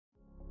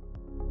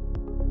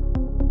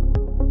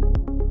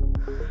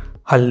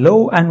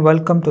Hello and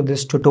welcome to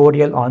this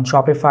tutorial on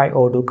Shopify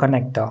Odoo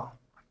Connector.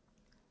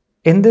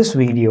 In this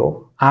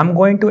video, I'm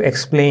going to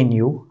explain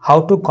you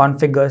how to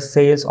configure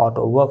Sales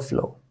Auto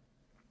workflow.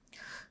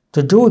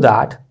 To do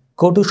that,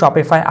 go to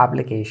Shopify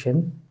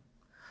application,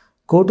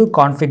 go to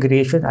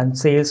Configuration and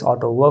Sales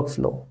Auto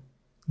workflow.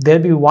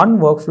 There'll be one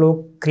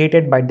workflow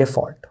created by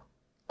default.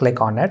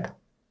 Click on it.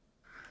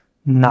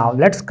 Now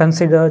let's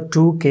consider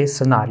two case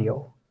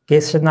scenarios.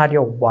 Case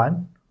scenario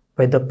 1,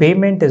 where the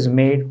payment is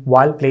made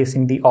while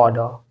placing the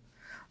order.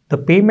 The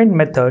payment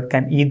method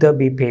can either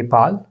be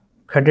PayPal,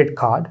 credit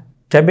card,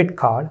 debit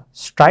card,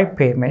 Stripe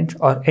payment,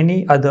 or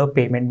any other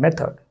payment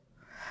method.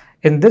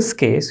 In this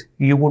case,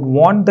 you would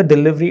want the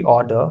delivery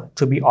order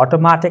to be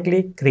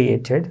automatically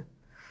created.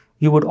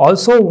 You would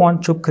also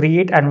want to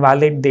create and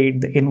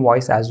validate the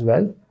invoice as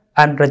well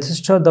and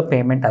register the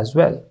payment as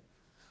well.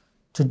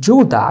 To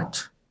do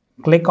that,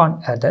 click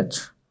on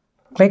Edit,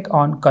 click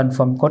on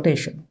Confirm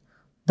Quotation.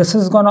 This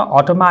is going to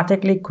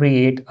automatically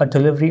create a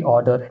delivery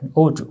order in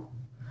Odoo.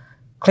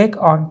 Click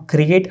on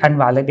Create and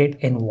Validate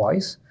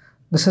Invoice.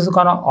 This is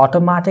going to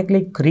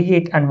automatically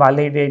create and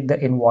validate the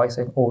invoice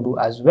in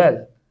Odoo as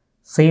well.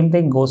 Same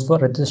thing goes for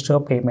Register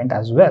Payment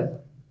as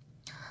well.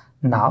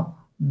 Now,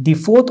 the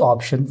fourth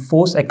option,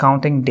 Force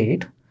Accounting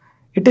Date,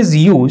 it is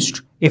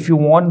used if you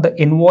want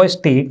the invoice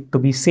date to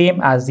be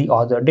same as the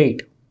order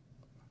date.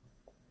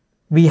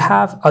 We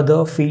have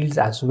other fields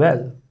as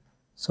well.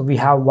 So we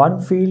have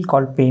one field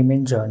called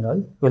Payment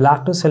Journal. We'll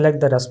have to select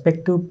the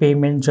respective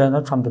payment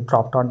journal from the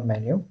drop-down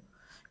menu.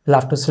 We'll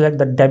have to select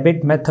the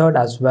debit method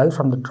as well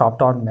from the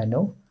drop-down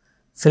menu.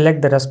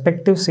 Select the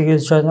respective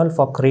sales journal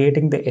for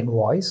creating the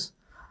invoice.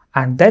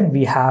 And then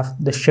we have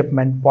the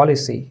shipment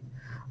policy.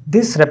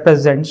 This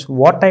represents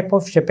what type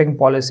of shipping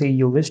policy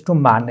you wish to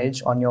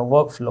manage on your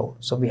workflow.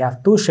 So we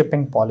have two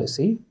shipping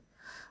policy.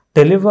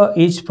 Deliver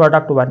each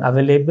product when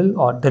available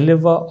or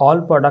deliver all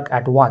product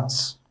at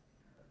once.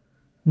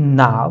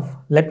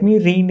 Now, let me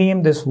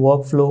rename this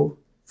workflow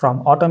from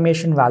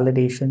automation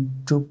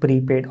validation to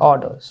prepaid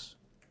orders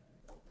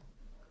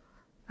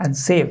and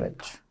save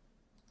it.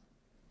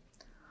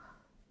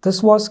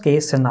 This was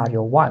case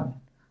scenario 1.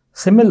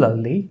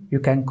 Similarly,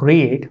 you can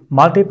create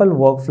multiple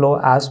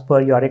workflow as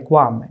per your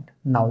requirement.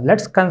 Now,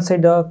 let's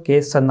consider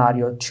case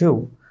scenario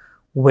 2,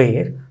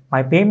 where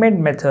my payment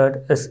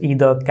method is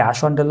either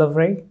cash on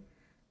delivery,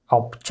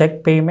 or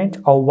check payment,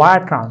 or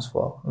wire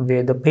transfer,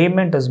 where the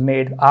payment is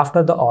made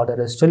after the order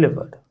is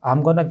delivered.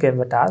 I'm going to give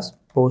it as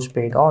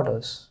postpaid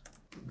orders.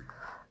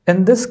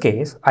 In this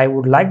case, I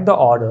would like the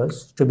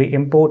orders to be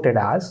imported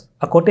as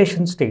a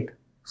quotation state.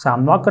 So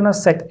I'm not going to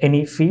set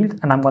any field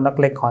and I'm going to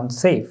click on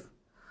Save.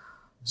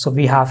 So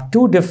we have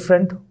two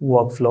different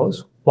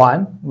workflows.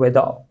 One, where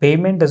the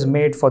payment is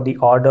made for the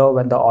order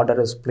when the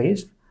order is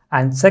placed,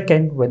 and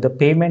second, where the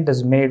payment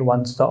is made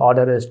once the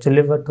order is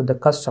delivered to the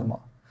customer.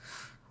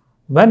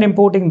 When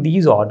importing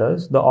these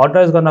orders, the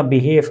order is going to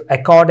behave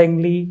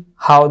accordingly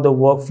how the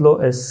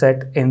workflow is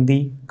set in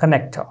the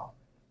connector.